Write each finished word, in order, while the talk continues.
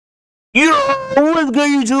Yo, what's good,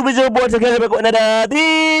 YouTube? It's your boy Tezkashing back with another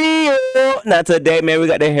video. Now today, man, we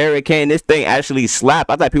got the Hurricane. This thing actually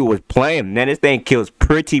slapped. I thought people was playing. Man, this thing kills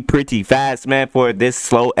pretty fast, man, for this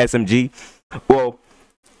slow SMG. Well,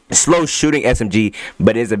 slow shooting SMG,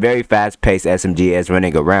 but it's a very fast-paced SMG as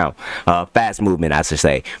running around. Fast movement, I should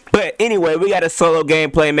say. But anyway, we got a solo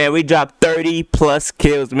gameplay, man. We dropped 30 plus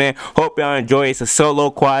kills, man. Hope y'all enjoy it. It's a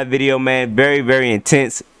solo quad video, man. Very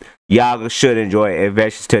intense. Y'all should enjoy it.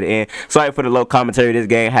 Investors to the end. Sorry for the low commentary. This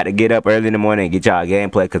game had to get up early in the morning and get y'all a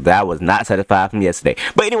gameplay because I was not satisfied from yesterday.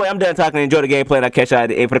 But anyway, I'm done talking. Enjoy the gameplay, and I'll catch y'all at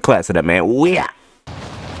the end for the class of that, man. We out.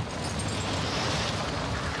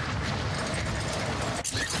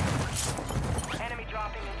 Enemy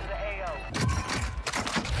dropping into the AO.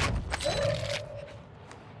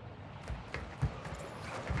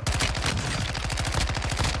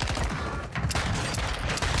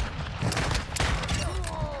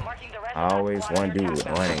 Marking the rest of Always that squad one on your dude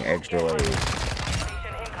tap running map. extra Get ways.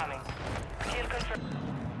 Station incoming. Kill confirmed.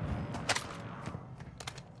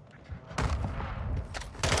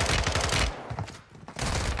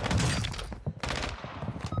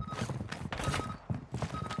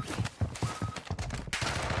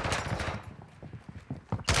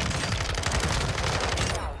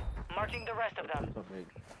 Marking the rest of them.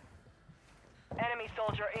 Enemy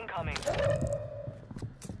soldier incoming.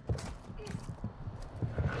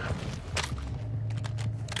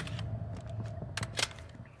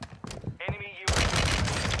 Enemy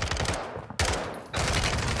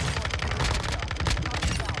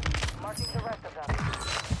marking the rest of them.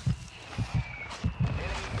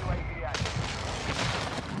 Enemy UAV active.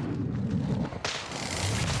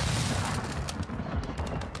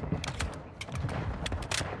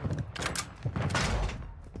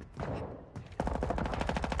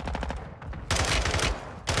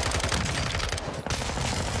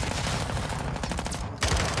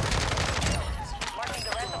 Marking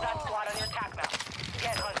the rest of that squad on your attack map.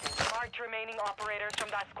 Get hunting. Mark remaining operators from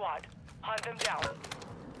that squad. Hunt them down.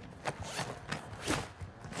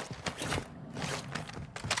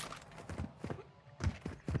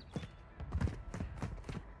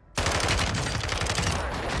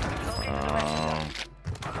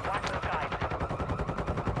 Watch the skies.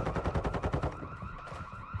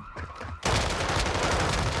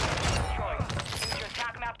 Destroyed. Use your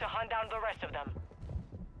attack map to hunt down the rest of them.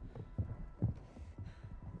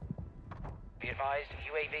 Be advised,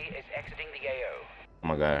 UAV is exiting the AO. Oh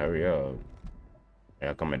my god, hurry up.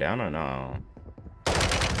 Y'all coming down or no?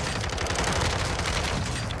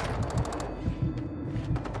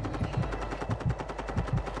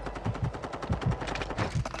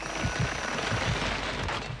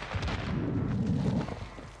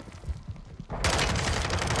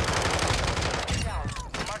 Down.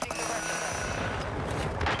 Marking the rest of them.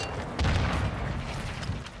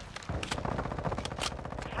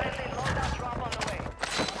 Friendly loadout drop on the way.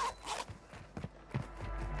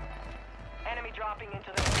 Enemy dropping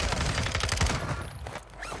into the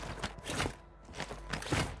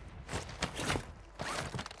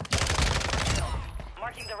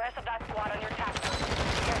marking the rest of that squad on your attack map.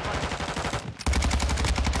 Get hunting.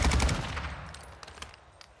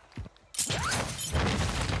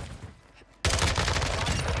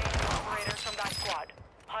 Operators from that squad.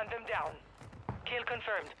 Hunt them down. Kill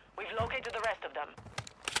confirmed. We've located the rest of them.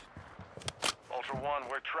 Ultra One,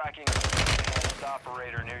 we're tracking a enhanced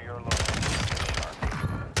operator near your location.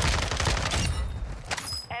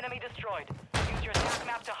 Enemy destroyed. Use your attack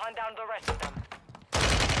map to hunt down the rest of them.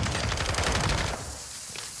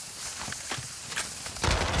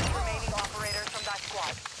 Remaining operators from that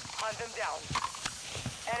squad. Hunt them down.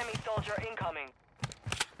 Enemy soldier incoming.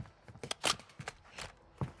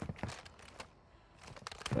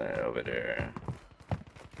 Right over there.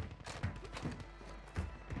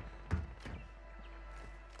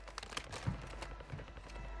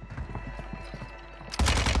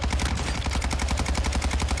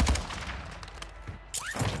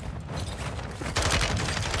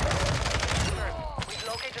 We've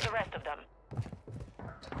located the rest of them.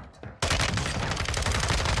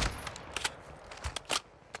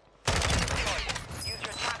 Use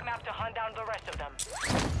your attack map to hunt down the rest of them.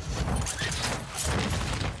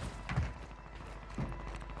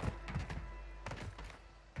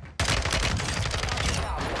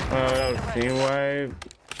 That was team wipe.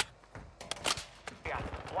 Yeah,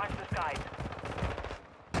 watch the skies.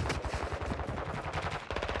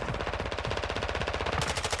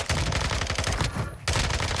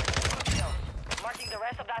 Marking the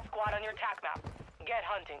rest of that squad on your attack map. Get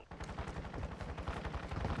hunting.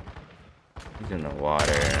 He's in the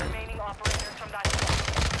water. Remaining operators from that squad.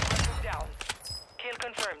 Hunt them down. Kill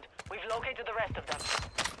confirmed. We've located the rest of them.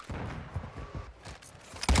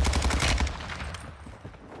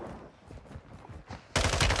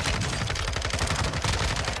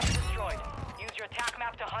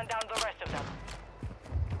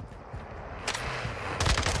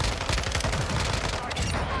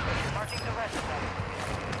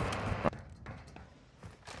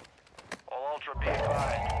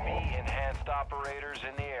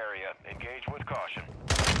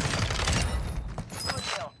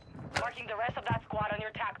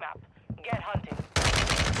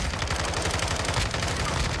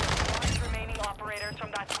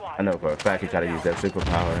 I know for a fact he tried to use that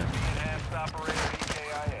superpower. Enhanced operator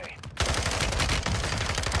EKIA.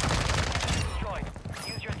 Destroyed.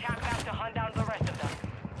 Use your attack map to hunt down the rest of them.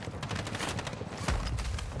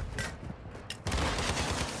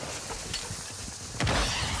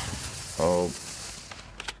 Oh.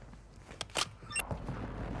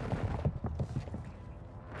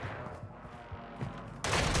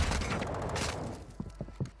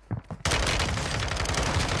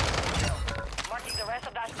 Marking the rest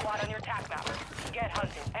of that squad on your attack map. Get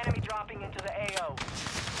hunting. Enemy dropping into the AO.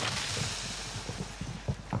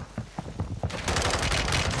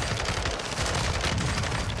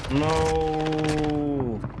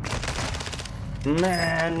 No.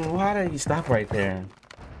 Man, why did he stop right there?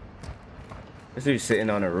 This dude's sitting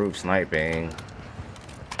on the roof sniping.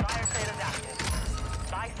 Fire state is active.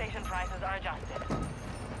 Buy station prices are adjusted.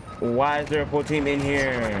 Why is there a full team in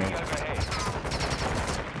here? Overhead.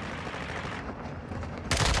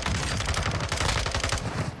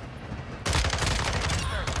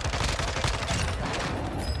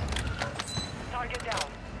 Target down.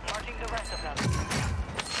 Marking the rest of them.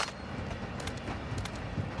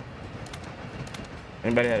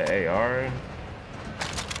 Anybody had an AR?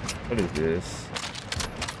 What is this?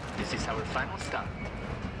 This is our final stop.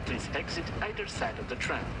 Please exit either side of the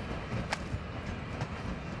tram.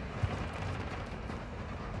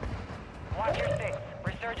 Watch your six.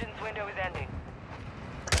 Resurgence window is ending.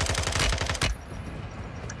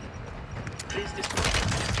 Please dispose.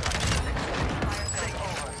 Fire sale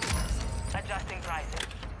over. Adjusting prices.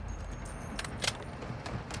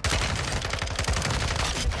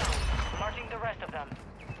 Marking the rest of them.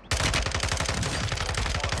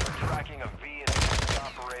 We're tracking a VSS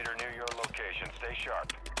operator near your location. Stay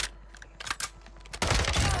sharp.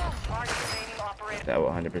 Mark remaining operator. That will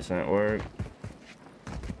 100% work.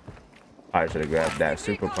 I should have grabbed that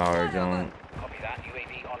superpower jump. Copy that.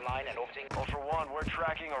 UAV online and orbiting. Ultra One, we're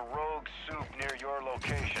tracking a rogue soup near your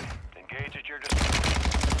location. Engage at your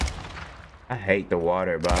disposal. I hate the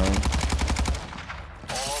water, bro. All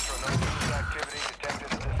Ultra, no business activity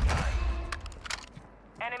detected at this time.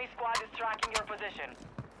 Enemy squad is tracking your position.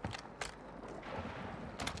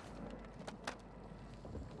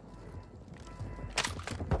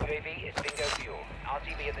 UAV is bingo fuel.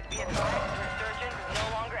 RTV at the Be advised, resurgence is no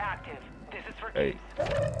longer active. This is for Hey.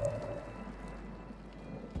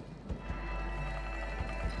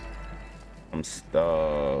 I'm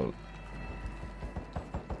stuck.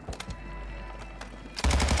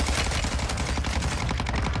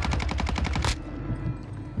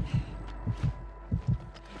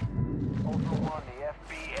 Ultra One, the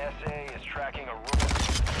FSS is tracking a rogue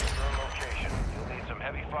soup near your location. You'll need some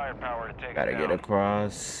heavy firepower to take Gotta it get down.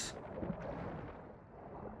 across.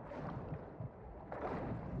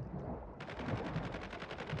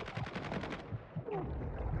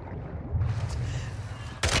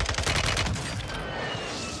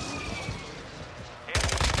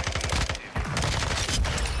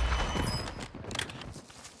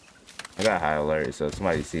 I got high alert, so if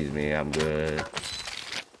somebody sees me, I'm good.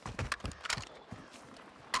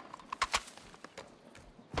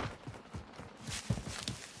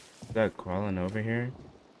 Is that crawling over here?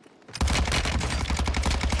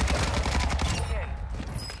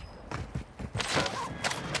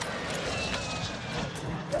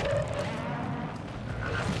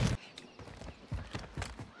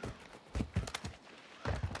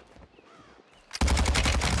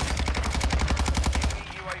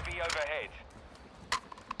 UAV overhead.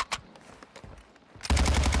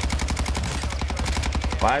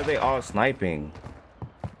 Why are they all sniping?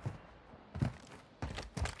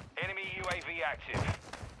 Enemy UAV active.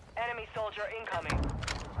 Enemy soldier incoming.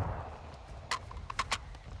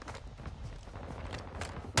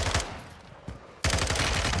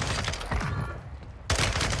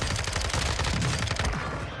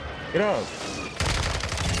 Get up!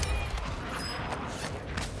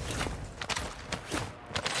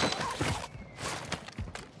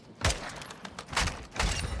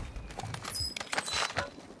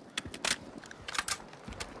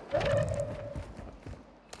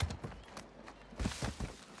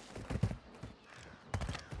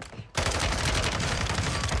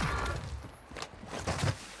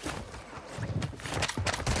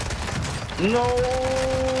 No!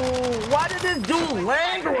 Why did this dude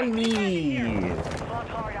land on me? Fought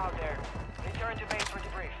hard out there. Return to base for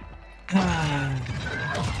debrief.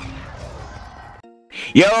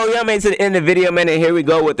 Yo, made it to the end of the video, man, and here we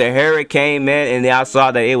go with the Hurricane, man, and y'all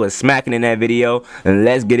saw that it was smacking in that video, and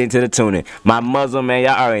let's get into the tuning. My muzzle, man,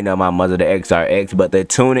 y'all already know my muzzle, the XRX, but the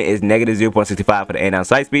tuning is negative 0.65 for the 8-ounce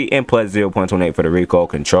sight speed and plus 0.28 for the recoil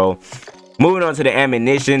control. Moving on to the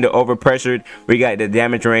ammunition, the overpressured, we got the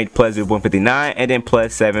damage range plus 0.59 and then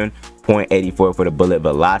plus 7.84 for the bullet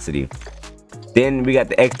velocity. Then we got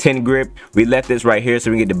the X10 grip. We left this right here so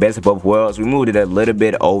we can get the best of both worlds. We moved it a little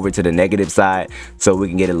bit over to the negative side so we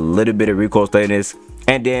can get a little bit of recoil steadiness.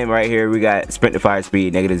 And then right here we got sprint to fire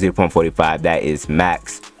speed negative 0.45. That is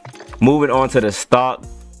max. Moving on to the stock,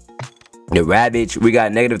 the Ravage, we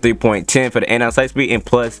got negative 3.10 for the aim out sight speed and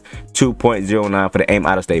plus 2.09 for the aim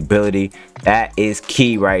out of stability. That is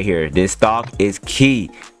key right here. This stock is key.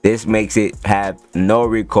 This makes it have no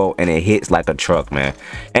recoil and it hits like a truck, man.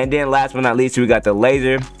 And then last but not least, we got the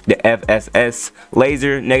laser, the FSS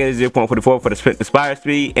laser, negative 0.44 for the sprint to fire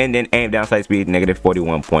speed and then aim down sight speed negative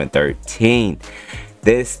 41.13.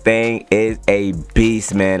 This thing is a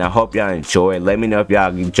beast, man. I hope y'all enjoy. Let me know if y'all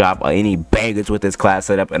can drop any bangers with this class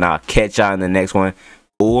setup, and I'll catch y'all in the next one.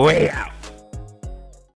 Way out.